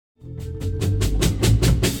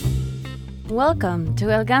Welcome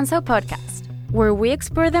to El Ganzo podcast, where we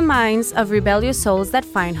explore the minds of rebellious souls that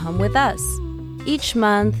find home with us. Each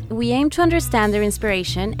month, we aim to understand their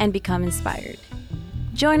inspiration and become inspired.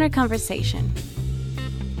 Join our conversation.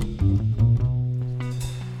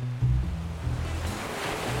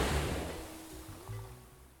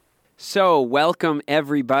 So, welcome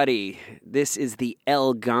everybody. This is the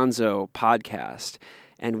El Ganzo podcast,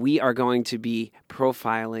 and we are going to be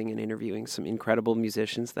profiling and interviewing some incredible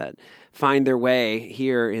musicians that find their way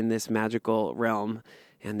here in this magical realm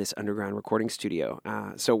and this underground recording studio.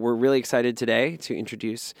 So we're really excited today to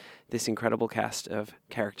introduce this incredible cast of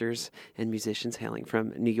characters and musicians hailing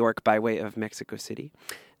from New York by way of Mexico City.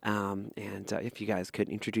 If you guys could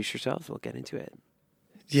introduce yourselves, we'll get into it.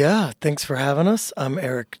 Yeah, thanks for having us. I'm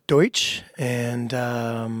Erik Deutsch, and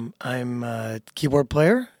I'm a keyboard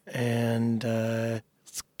player, and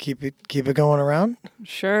let's keep it going around.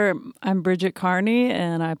 Sure. I'm Bridget Kearney,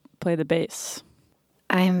 and I play the bass.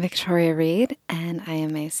 I am Victoria Reed, and I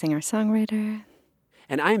am a singer-songwriter.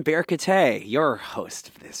 And I am Kittay, your host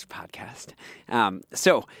of this podcast.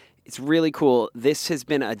 So it's really cool. This has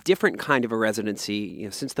been a different kind of a residency.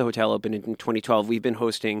 Since the hotel opened in 2012, we've been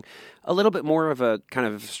hosting a little bit more of a kind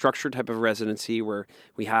of structured type of residency where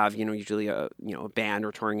we have, usually a band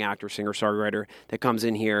or touring act or singer-songwriter that comes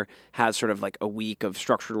in here, has sort of like a week of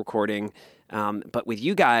structured recording. But with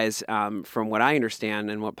you guys, from what I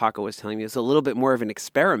understand and what Paco was telling me, it's a little bit more of an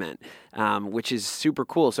experiment, which is super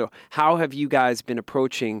cool. So how have you guys been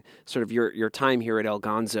approaching sort of your time here at El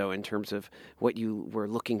Ganzo in terms of what you were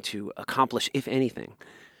looking to accomplish, if anything?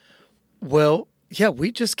 Well, yeah,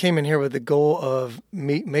 we just came in here with the goal of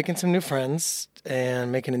making some new friends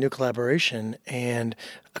and making a new collaboration and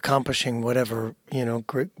accomplishing whatever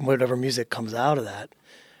music comes out of that.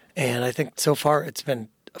 And I think so far it's been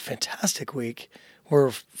a fantastic week.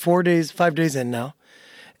 We're 5 days in now,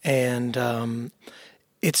 and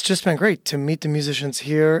it's just been great to meet the musicians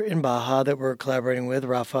here in Baja that we're collaborating with,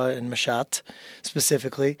 Rafa and Mashat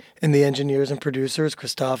specifically, and the engineers and producers,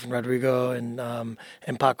 Christoph and Rodrigo and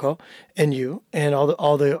Paco and you, and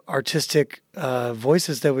all the artistic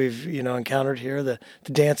voices that we've encountered here, the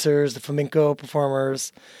dancers, the flamenco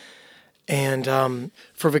performers. And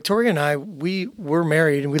for Victoria and I, we're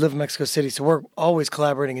married and we live in Mexico City, so we're always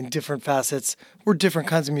collaborating in different facets. We're different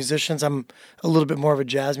kinds of musicians. I'm a little bit more of a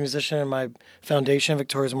jazz musician in my foundation.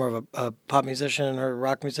 Victoria's more of a pop musician and her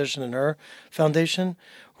rock musician in her foundation.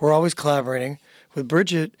 We're always collaborating. With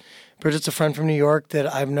Bridget, Bridget's a friend from New York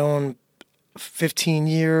that I've known 15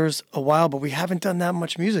 years, a while, but we haven't done that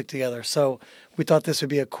much music together. So we thought this would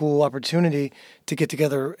be a cool opportunity to get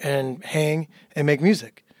together and hang and make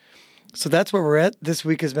music. So that's where we're at. This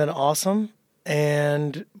week has been awesome,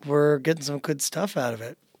 and we're getting some good stuff out of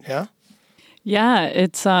it. Yeah? Yeah,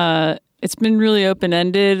 it's been really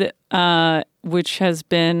open-ended, which has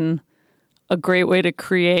been a great way to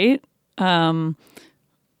create.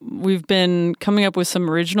 We've been coming up with some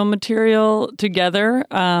original material together,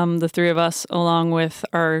 the three of us, along with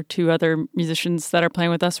our two other musicians that are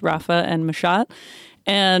playing with us, Rafa and Mashat.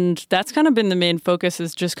 And that's kind of been the main focus,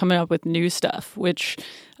 is just coming up with new stuff, which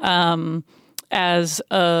as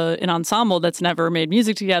an ensemble that's never made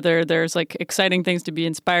music together, there's like exciting things to be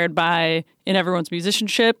inspired by in everyone's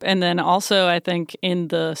musicianship. And then also, I think, in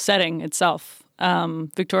the setting itself.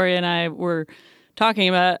 Victoria and I were talking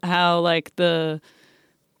about how like the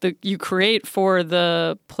you create for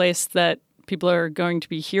the place that people are going to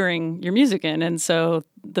be hearing your music in. And so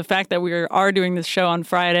the fact that we are doing this show on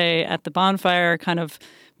Friday at the bonfire kind of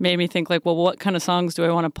made me think like, well, what kind of songs do I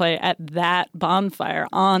want to play at that bonfire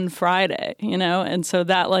on Friday, And so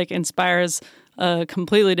that like inspires a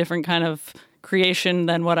completely different kind of creation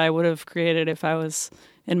than what I would have created if I was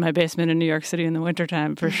in my basement in New York City in the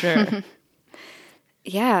wintertime, for sure.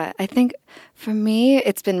 Yeah, I think for me,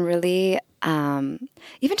 it's been really, even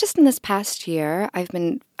just in this past year, I've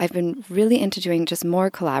been really into doing just more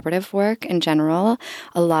collaborative work in general.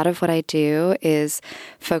 A lot of what I do is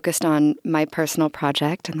focused on my personal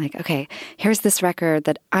project. I'm like, okay, here's this record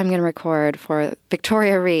that I'm going to record for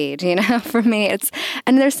Victoria Reed. For me,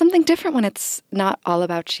 and there's something different when it's not all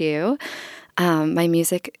about you. My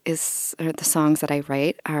music or the songs that I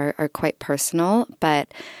write are quite personal,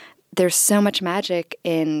 but there's so much magic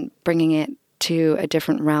in bringing it to a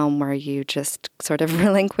different realm where you just sort of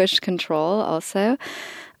relinquish control also.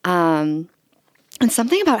 And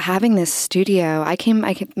something about having this studio,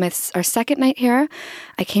 our second night here,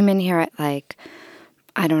 I came in here at like,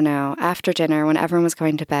 I don't know, after dinner when everyone was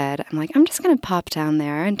going to bed. I'm like, I'm just going to pop down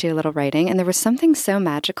there and do a little writing. And there was something so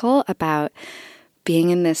magical about being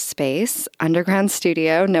in this space, underground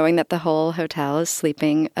studio, knowing that the whole hotel is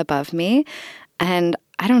sleeping above me. And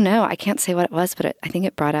I don't know. I can't say what it was, but I think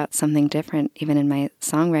it brought out something different even in my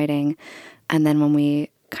songwriting. And then when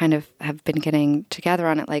we kind of have been getting together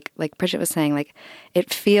on it, like Bridget was saying, like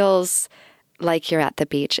it feels like you're at the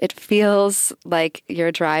beach. It feels like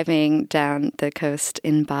you're driving down the coast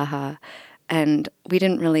in Baja. And we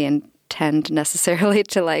didn't really intend necessarily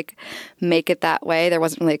to like make it that way. There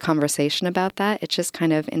wasn't really a conversation about that. It just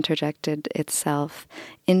kind of injected itself.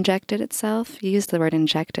 You used the word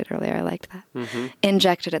injected earlier. I liked that. Mm-hmm.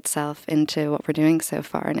 Injected itself into what we're doing so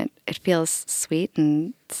far. And it feels sweet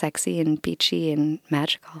and sexy and beachy and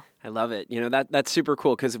magical. I love it. That's super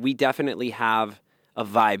cool because we definitely have a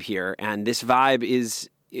vibe here. And this vibe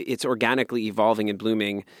it's organically evolving and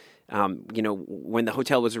blooming. When the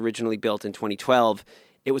hotel was originally built in 2012,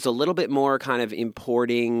 it was a little bit more kind of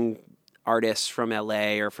importing artists from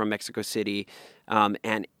LA or from Mexico City.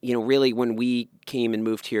 Really when we came and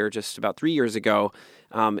moved here just about 3 years ago,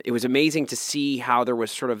 it was amazing to see how there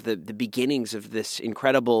was sort of the beginnings of this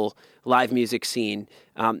incredible live music scene.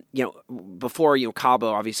 Before, Cabo,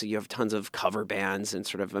 obviously you have tons of cover bands and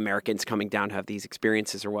sort of Americans coming down to have these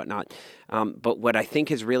experiences or whatnot. But what I think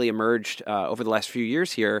has really emerged over the last few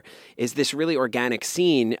years here is this really organic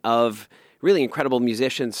scene of really incredible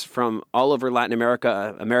musicians from all over Latin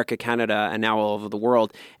America, Canada, and now all over the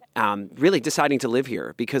world, really deciding to live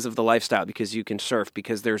here because of the lifestyle, because you can surf,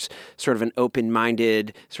 because there's sort of an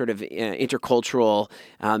open-minded, sort of intercultural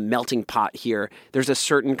melting pot here. There's a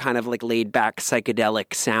certain kind of like laid-back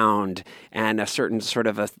psychedelic sound and a certain sort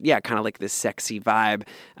of kind of like this sexy vibe,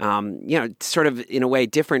 sort of in a way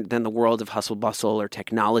different than the world of hustle bustle or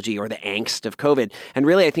technology or the angst of COVID. And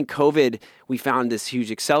really, I think COVID, we found this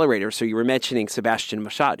huge accelerator. So you were mentioning Sebastian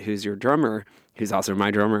Machat, who's your drummer, who's also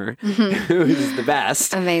my drummer, who's the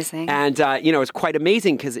best. Amazing. And, it's quite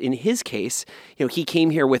amazing because in his case, he came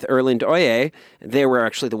here with Erland Oye. They were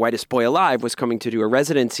actually the whitest boy alive, was coming to do a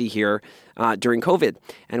residency here during COVID.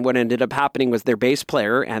 And what ended up happening was their bass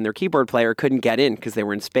player and their keyboard player couldn't get in because they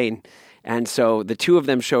were in Spain. And so the two of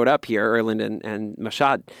them showed up here, Erland and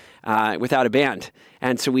Machat, without a band.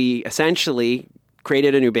 And so we essentially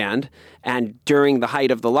created a new band, and during the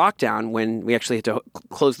height of the lockdown, when we actually had to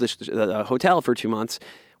close the hotel for 2 months,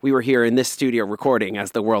 we were here in this studio recording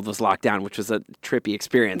as the world was locked down, which was a trippy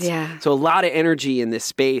experience. Yeah. So a lot of energy in this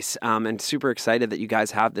space, and super excited that you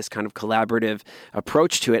guys have this kind of collaborative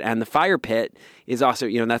approach to it. And the Fire Pit is also,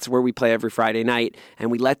 that's where we play every Friday night,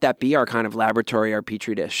 and we let that be our kind of laboratory, our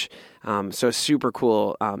petri dish. So super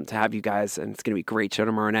cool to have you guys, and it's going to be a great show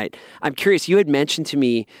tomorrow night. I'm curious, you had mentioned to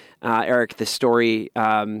me, Erik, the story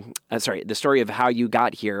of how you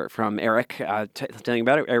got here from Erik, telling you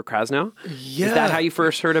about it, Erik Krasnow. Yeah. Is that how you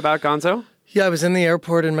first heard about Ganzo? Yeah, I was in the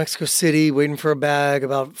airport in Mexico City waiting for a bag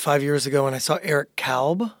about 5 years ago, and I saw Eric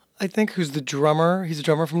Kalb, I think, who's the drummer. He's a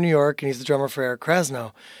drummer from New York, and he's the drummer for Erik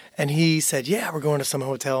Krasnow. And he said, yeah, we're going to some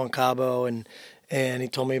hotel in Cabo, and he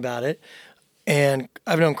told me about it. And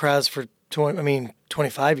I've known Kraz for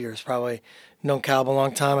 25 years probably. Known Kalb a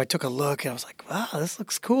long time. I took a look and I was like, wow, this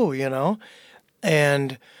looks cool,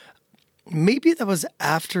 And maybe that was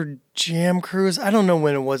after Jam Cruise. I don't know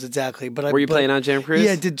when it was exactly. Were you playing on Jam Cruise?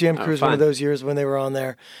 Yeah, I did Jam Cruise one of those years when they were on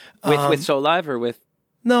there. With So Live or with?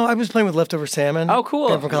 No, I was playing with Leftover Salmon. Oh,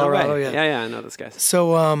 cool. From Colorado, Yeah, I know those guys.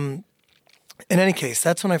 So, in any case,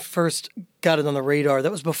 that's when I first got it on the radar.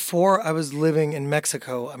 That was before I was living in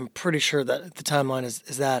Mexico. I'm pretty sure that the timeline is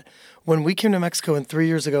that. When we came to Mexico 3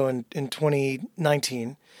 years ago in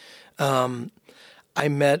 2019, I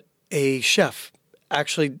met a chef,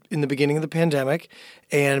 actually in the beginning of the pandemic,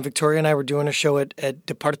 and Victoria and I were doing a show at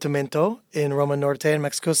Departamento in Roma Norte in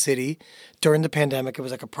Mexico City during the pandemic. It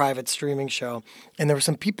was like a private streaming show, and there were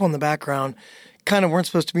some people in the background, kind of weren't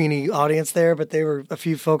supposed to be any audience there, but they were a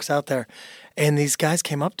few folks out there. And these guys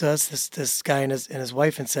came up to us, this guy and his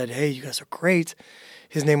wife, and said, hey, you guys are great.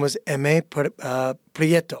 His name was Eme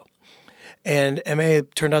Prieto. And Eme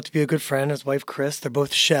turned out to be a good friend, his wife, Chris. They're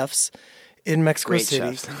both chefs in Mexico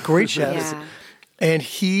City. Great chefs. Yeah. And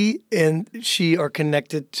he and she are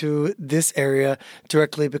connected to this area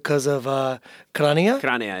directly because of Crania.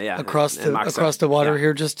 Crania, yeah. Across the water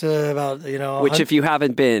here, just about, Which, if you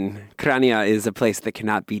haven't been, Crania is a place that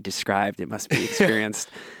cannot be described. It must be experienced.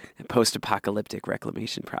 A post-apocalyptic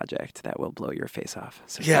reclamation project that will blow your face off.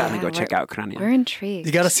 So definitely go check out Crania. We're intrigued.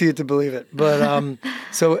 You got to see it to believe it. But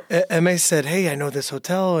so M.A. said, hey, I know this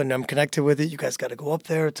hotel and I'm connected with it. You guys got to go up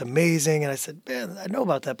there. It's amazing. And I said, man, I know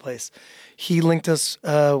about that place. He linked us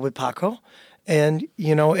with Paco. And,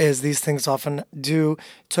 as these things often do,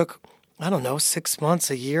 took, 6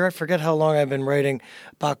 months, a year. I forget how long I've been writing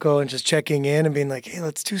Paco and just checking in and being like, hey,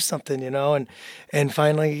 let's do something, And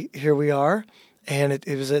finally, here we are. And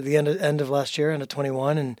it was at the end of last year, end of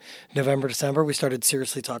 21, in November, December, we started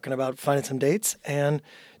seriously talking about finding some dates and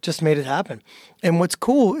just made it happen. And what's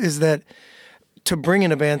cool is that to bring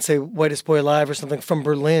in a band, say Whitest Boy Alive or something from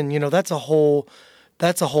Berlin, that's a whole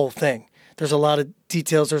thing. There's a lot of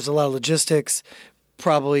details. There's a lot of logistics,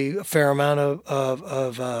 probably a fair amount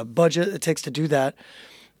of budget it takes to do that.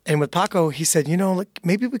 And with Paco, he said,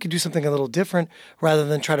 maybe we could do something a little different rather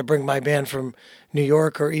than try to bring my band from New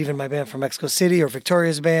York or even my band from Mexico City or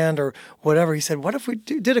Victoria's band or whatever. He said, what if we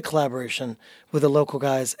did a collaboration with the local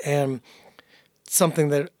guys, and something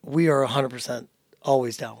that we are 100%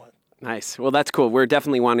 always down with. Nice. Well, that's cool. We're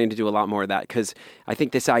definitely wanting to do a lot more of that because I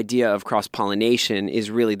think this idea of cross-pollination is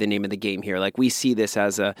really the name of the game here. Like, we see this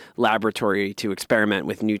as a laboratory to experiment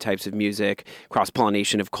with new types of music,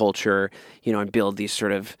 cross-pollination of culture, and build these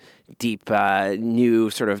sort of deep, new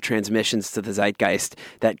sort of transmissions to the zeitgeist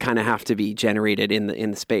that kind of have to be generated in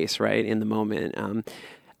the space, right, in the moment.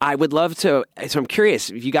 I would love to, so I'm curious,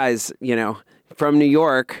 if you guys, from New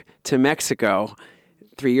York to Mexico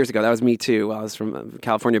 3 years ago. That was me too. I was from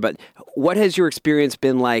California. But what has your experience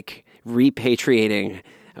been like repatriating,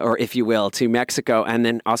 or if you will, to Mexico? And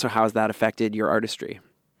then also, how has that affected your artistry?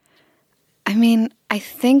 I mean, I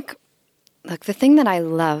think, look, the thing that I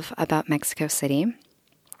love about Mexico City,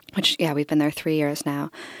 which, we've been there 3 years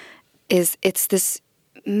now, is it's this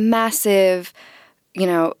massive,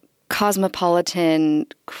 cosmopolitan,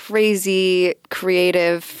 crazy,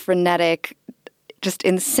 creative, frenetic, just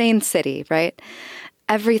insane city, right?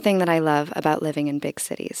 Everything that I love about living in big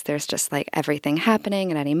cities. There's just like everything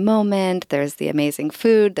happening at any moment. There's the amazing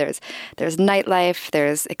food. There's nightlife.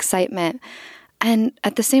 There's excitement. And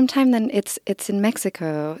at the same time, then it's in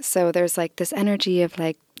Mexico. So there's like this energy of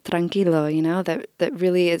like tranquilo, that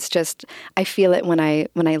really is just, I feel it when I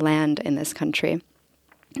land in this country.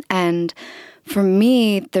 And for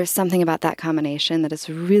me, there's something about that combination that is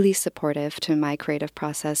really supportive to my creative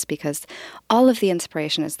process because all of the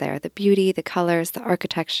inspiration is there. The beauty, the colors, the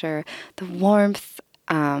architecture, the warmth,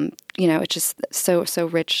 it's just so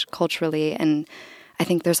rich culturally. And I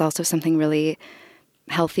think there's also something really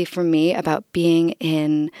healthy for me about being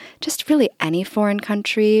in just really any foreign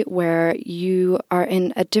country where you are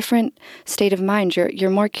in a different state of mind. You're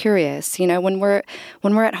more curious. When we're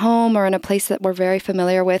at home or in a place that we're very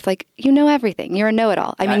familiar with, like, everything. You're a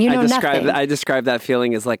know-it-all. I mean, nothing. I describe that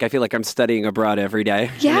feeling as like I feel like I'm studying abroad every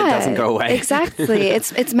day. Yeah, and it doesn't go away. Exactly.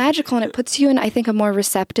 It's magical, and it puts you in, I think, a more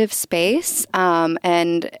receptive space.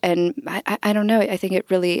 And I don't know. I think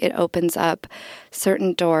it opens up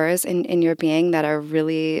certain doors in your being that are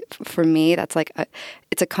really, for me, that's like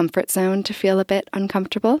it's a comfort zone to feel a bit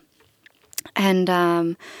uncomfortable. And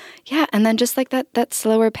and then just like that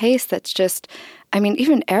slower pace that's just, I mean,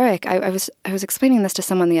 even Erik, I was explaining this to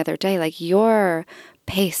someone the other day, like your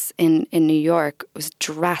pace in New York was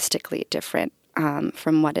drastically different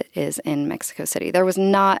from what it is in Mexico City. There was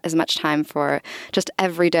not as much time for just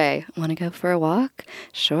every day, want to go for a walk?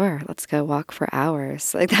 Sure, let's go walk for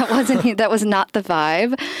hours. Like that was not the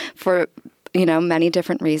vibe for, many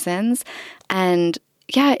different reasons. And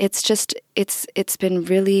it's just, it's been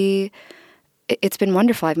really, it's been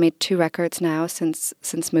wonderful. I've made 2 records now since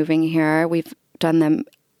moving here. We've done them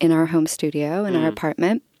in our home studio, in our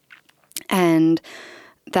apartment. And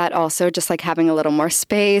that also just like having a little more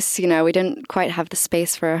space, we didn't quite have the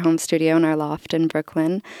space for our home studio in our loft in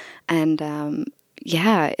Brooklyn. And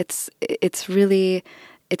it's really,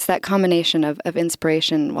 it's that combination of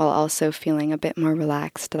inspiration while also feeling a bit more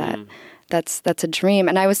relaxed that's a dream.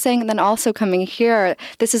 And I was saying then also coming here,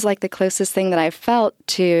 this is like the closest thing that I've felt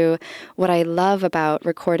to what I love about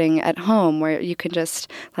recording at home, where you can just,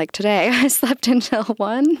 like today, I slept until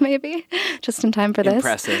 1 maybe, just in time for this.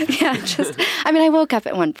 Impressive. I woke up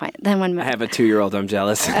at one point. Then I have a 2-year-old, I'm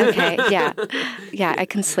jealous. Okay, yeah, I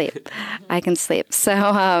can sleep.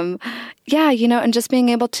 So, and just being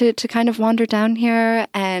able to kind of wander down here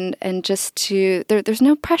and just to, there's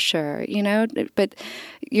no pressure, but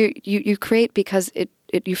you create because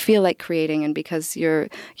you feel like creating, and because you're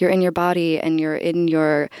in your body and you're in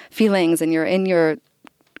your feelings and you're in your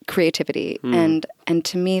creativity. And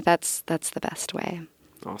to me, that's the best way.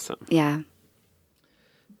 Awesome. Yeah.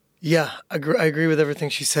 Yeah, I agree with everything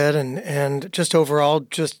she said. And just overall,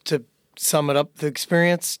 just to sum it up, the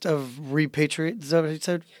experience of repatriate, is that what you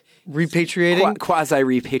said? Repatriating?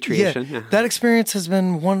 Quasi-repatriation. Yeah. That experience has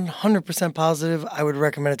been 100% positive. I would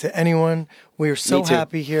recommend it to anyone We are so Me too.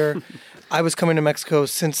 happy here. I was coming to Mexico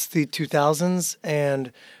since the 2000s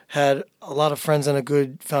and had a lot of friends and a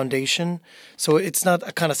good foundation. So it's not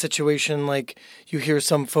a kind of situation like you hear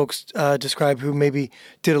some folks describe who maybe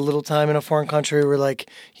did a little time in a foreign country where like,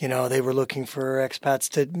 they were looking for expats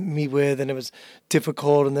to meet with and it was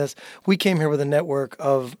difficult and this. We came here with a network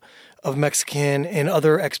of Mexican and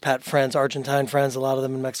other expat friends, Argentine friends, a lot of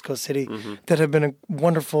them in Mexico City, that have been a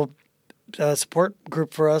wonderful support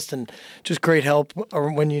group for us and just great help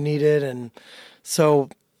when you need it. And so,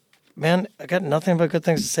 man, I got nothing but good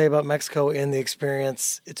things to say about Mexico and the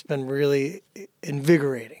experience. It's been really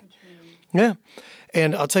invigorating. Yeah.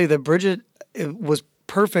 And I'll tell you that Bridget was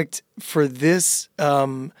perfect for this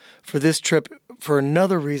trip for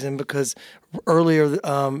another reason, because earlier, in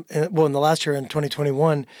the last year in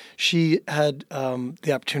 2021, she had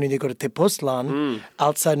the opportunity to go to Tepoztlan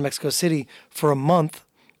outside Mexico City for a month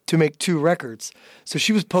to make 2 records. So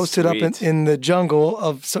she was posted up in the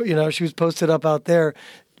jungle she was posted up out there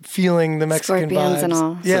feeling the Mexican Scorpions vibes. and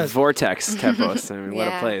all. Yeah. It's a vortex, Tepos. I mean, what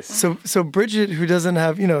a place. So Bridget, who doesn't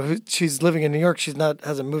have, she's living in New York,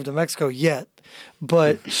 hasn't moved to Mexico yet,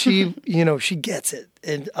 but she, she gets it.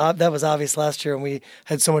 And that was obvious last year, and we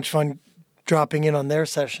had so much fun dropping in on their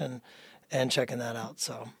session and checking that out.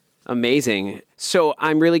 So amazing. So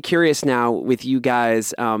I'm really curious now with you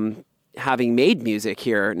guys, having made music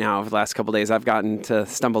here now over the last couple of days. I've gotten to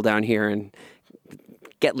stumble down here and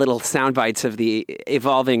get little sound bites of the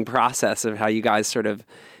evolving process of how you guys sort of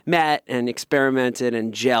met and experimented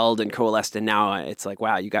and gelled and coalesced. And now it's like,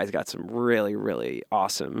 wow, you guys got some really, really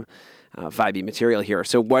awesome vibey material here.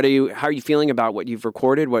 So how are you feeling about what you've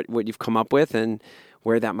recorded, what you've come up with, and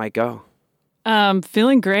where that might go?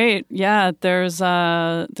 Feeling great. Yeah, there's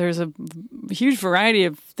a huge variety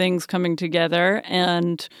of things coming together,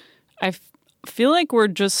 and I feel like we're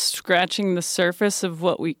just scratching the surface of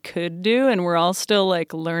what we could do, and we're all still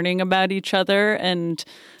like learning about each other and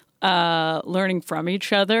learning from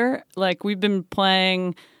each other. Like we've been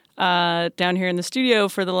playing down here in the studio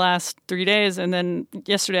for the last 3 days, and then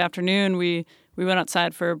yesterday afternoon we went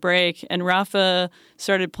outside for a break, and Rafa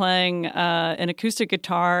started playing an acoustic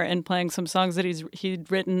guitar and playing some songs that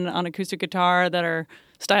he'd written on acoustic guitar that are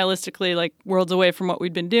stylistically like worlds away from what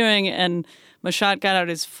we'd been doing. And Mashat got out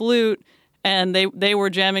his flute, and they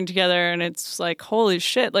were jamming together, and it's like, holy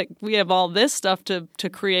shit, like we have all this stuff to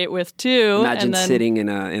create with too. Imagine sitting in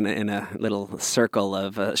a little circle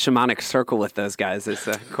of a shamanic circle with those guys. It's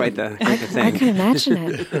quite the thing. I can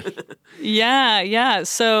imagine it. Yeah.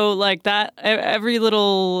 So like that, every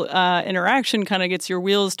little interaction kind of gets your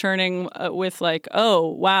wheels turning with like, oh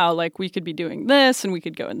wow, like we could be doing this and we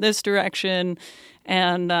could go in this direction.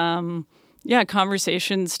 And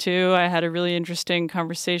conversations too. I had a really interesting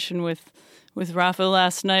conversation with Rafa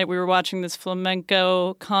last night. We were watching this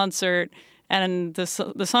flamenco concert, and the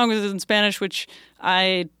song was in Spanish, which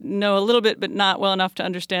I know a little bit, but not well enough to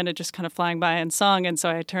understand it, just kind of flying by in song. And so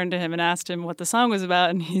I turned to him and asked him what the song was about,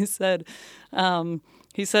 and he said,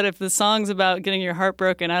 if the song's about getting your heart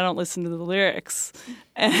broken, I don't listen to the lyrics.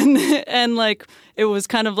 And like, it was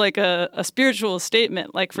kind of like a spiritual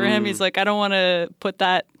statement. Like for him, he's like, I don't want to put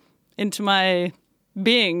that into my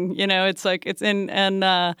being, it's like it's in,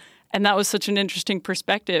 and that was such an interesting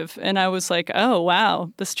perspective. And I was like, oh wow,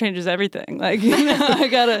 this changes everything. Like, I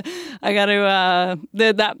gotta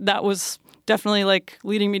that was definitely like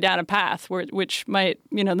leading me down a path which might,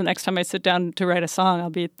 the next time I sit down to write a song, I'll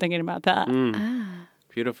be thinking about that.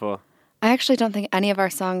 Beautiful. I actually don't think any of our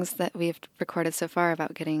songs that we've recorded so far are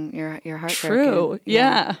about getting your heart broken. True.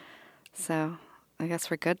 Yeah. So I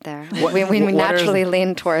guess we're good there. What we naturally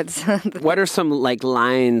lean towards. What are some like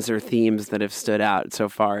lines or themes that have stood out so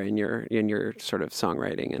far in your sort of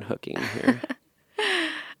songwriting and hooking here?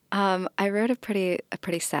 I wrote a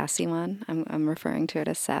pretty sassy one. I'm referring to it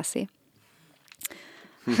as sassy.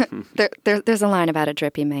 There's a line about a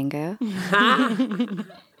drippy mango.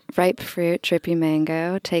 Ripe fruit, drippy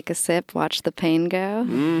mango. Take a sip, watch the pain go.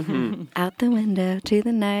 Mm-hmm. Out the window to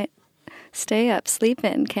the night. Stay up, sleep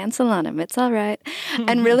in, cancel on him. It's all right.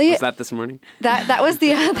 And really, was that this morning? That was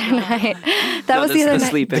the other night. That was the other night.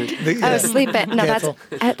 Sleep in. Sleep in. No,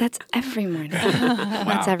 that's every morning.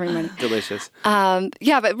 That's every morning. Delicious.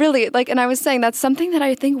 But really, like, and I was saying that's something that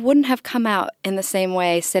I think wouldn't have come out in the same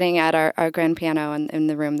way sitting at our grand piano in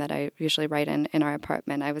the room that I usually write in our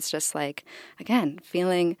apartment. I was just like, again,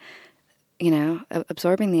 feeling,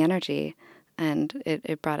 absorbing the energy, and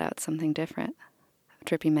it brought out something different.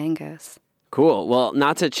 Drippy mangoes. Cool. Well,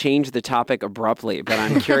 not to change the topic abruptly, but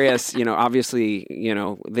I'm curious, obviously,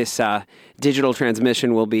 this digital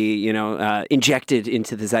transmission will be, injected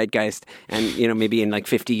into the zeitgeist and, maybe in like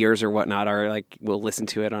 50 years or whatnot, or like we'll listen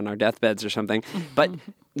to it on our deathbeds or something. But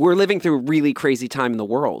we're living through a really crazy time in the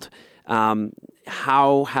world.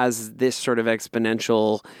 How has this sort of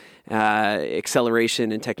exponential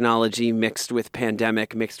acceleration in technology mixed with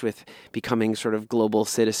pandemic, mixed with becoming sort of global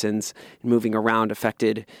citizens, moving around,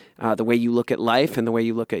 affected the way you look at life and the way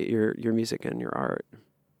you look at your music and your art?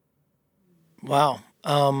 Wow.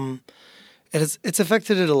 It's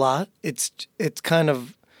affected it a lot. It's kind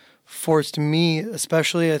of forced me,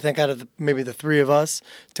 especially I think out of maybe the three of us,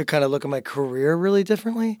 to kind of look at my career really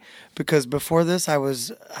differently, because before this I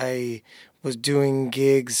was doing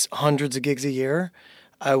gigs, hundreds of gigs a year.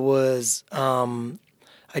 I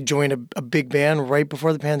joined a big band right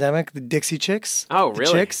before the pandemic, the Dixie Chicks. Oh, really?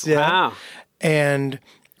 The Chicks, yeah. Wow. And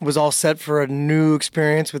was all set for a new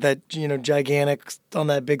experience with that, gigantic on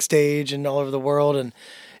that big stage and all over the world.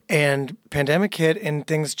 And pandemic hit and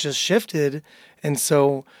things just shifted. And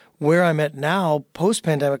so where I'm at now,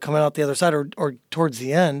 post-pandemic, coming out the other side or towards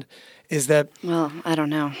the end, is that... Well, I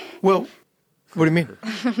don't know. Well... What do you mean?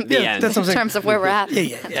 The end. That's what I'm saying. In terms of where we're at.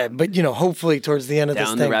 Yeah. But hopefully towards the end of this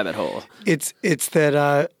thing, down the rabbit hole. It's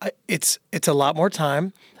that it's a lot more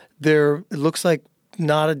time. It looks like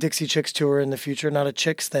not a Dixie Chicks tour in the future, not a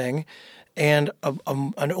Chicks thing, and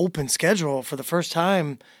an open schedule for the first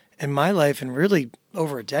time in my life in really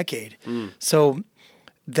over a decade. So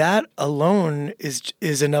that alone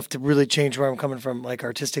is enough to really change where I'm coming from, like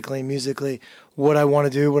artistically, musically, what I want to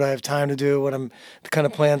do, what I have time to do, the kind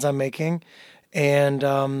of plans I'm making. And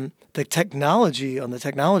the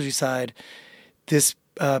technology side, this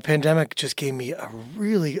pandemic just gave me a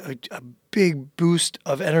big boost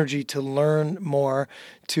of energy to learn more,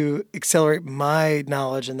 to accelerate my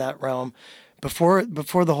knowledge in that realm. Before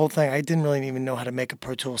the whole thing, I didn't really even know how to make a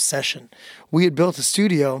Pro Tools session. We had built a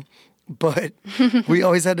studio, but we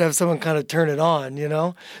always had to have someone kind of turn it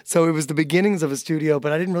on, So it was the beginnings of a studio,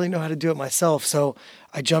 but I didn't really know how to do it myself. So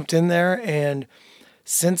I jumped in there, and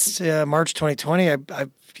since March 2020,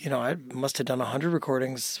 I must have done 100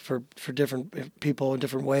 recordings for different people in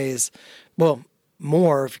different ways. Well,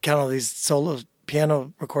 more if you count all these solo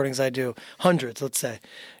piano recordings I do, hundreds, let's say.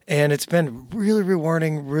 And it's been really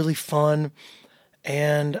rewarding, really fun,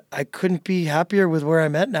 and I couldn't be happier with where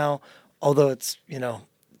I'm at now, although it's,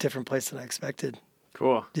 different place than I expected.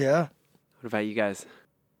 Cool. Yeah. What about you guys?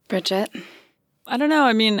 Bridget? I don't know.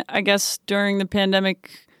 I mean, I guess during the pandemic,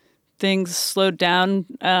 things slowed down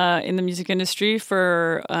in the music industry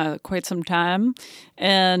for quite some time,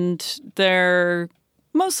 and they're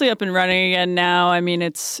mostly up and running again now. I mean,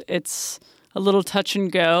 it's a little touch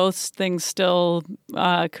and go. Things still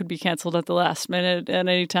could be canceled at the last minute at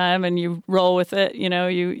any time, and you roll with it.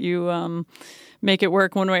 You make it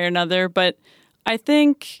work one way or another. But I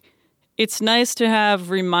think it's nice to have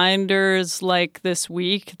reminders like this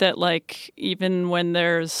week that, like, even when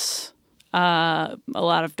there's a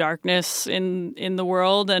lot of darkness in the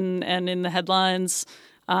world and in the headlines,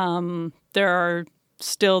 there are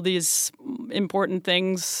still these important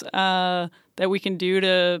things that we can do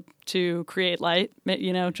to create light.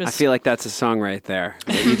 Just I feel like that's a song right there.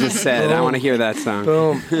 What you just said. I want to hear that song.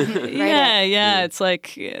 Boom. Yeah. It's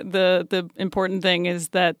like the important thing is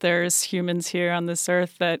that there's humans here on this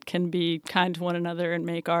earth that can be kind to one another and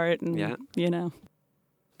make art, and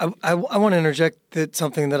I want to interject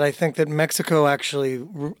something that I think that Mexico actually,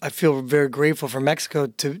 I feel very grateful for Mexico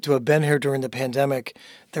to have been here during the pandemic.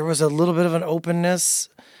 There was a little bit of an openness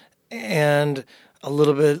and a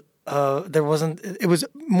little bit, it was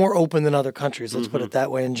more open than other countries, let's put it that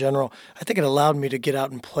way in general. I think it allowed me to get out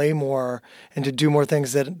and play more and to do more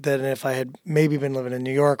things than if I had maybe been living in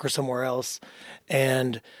New York or somewhere else.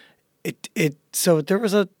 And so there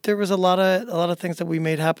was a lot of things that we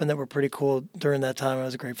made happen that were pretty cool during that time. I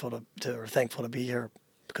was grateful or thankful to be here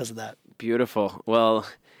because of that. Beautiful. Well,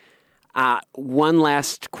 one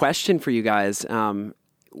last question for you guys.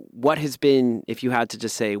 What has been, if you had to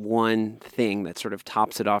just say one thing that sort of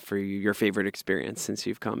tops it off for you, your favorite experience since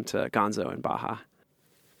you've come to Ganzo and Baja?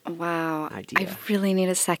 Wow. Idea. I really need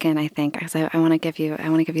a second, I think, because I want to give you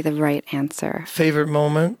the right answer. Favorite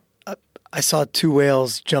moment? I saw 2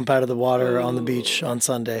 whales jump out of the water on the beach on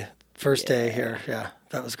Sunday. First day here. Yeah,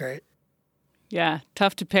 that was great. Yeah,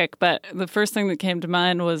 tough to pick, but the first thing that came to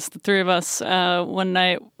mind was the three of us one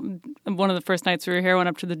night, one of the first nights we were here, went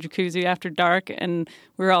up to the jacuzzi after dark, and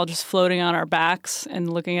we were all just floating on our backs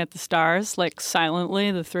and looking at the stars, like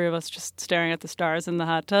silently, the three of us just staring at the stars in the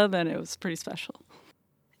hot tub, and it was pretty special.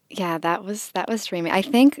 Yeah, that was dreamy. I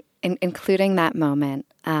think including that moment,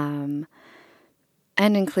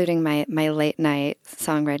 And including my late night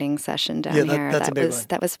songwriting session down here. That's a big one.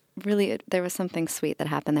 That was really, there was something sweet that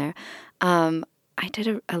happened there. I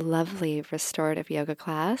did a lovely restorative yoga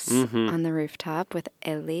class on the rooftop with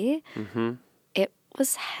Eli. Mm-hmm. It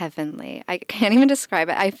was heavenly. I can't even describe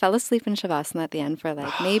it. I fell asleep in Shavasana at the end for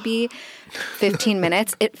like maybe 15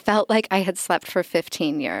 minutes. It felt like I had slept for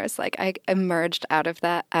 15 years. Like I emerged out of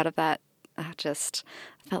that, just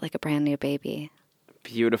felt like a brand new baby.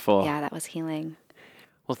 Beautiful. Yeah, that was healing.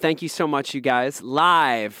 Well, thank you so much, you guys.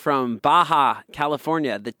 Live from Baja,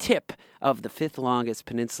 California, the tip of the fifth longest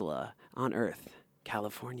peninsula on Earth,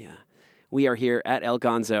 California. We are here at El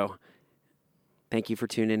Ganzo. Thank you for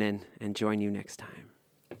tuning in, and join you next time.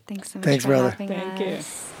 Thanks so much Thanks, for brother. having Thank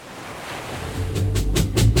us.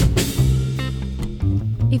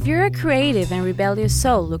 If you're a creative and rebellious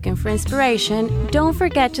soul looking for inspiration, don't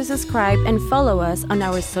forget to subscribe and follow us on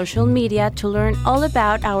our social media to learn all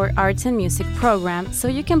about our arts and music program so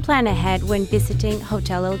you can plan ahead when visiting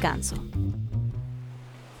Hotel El Ganzo.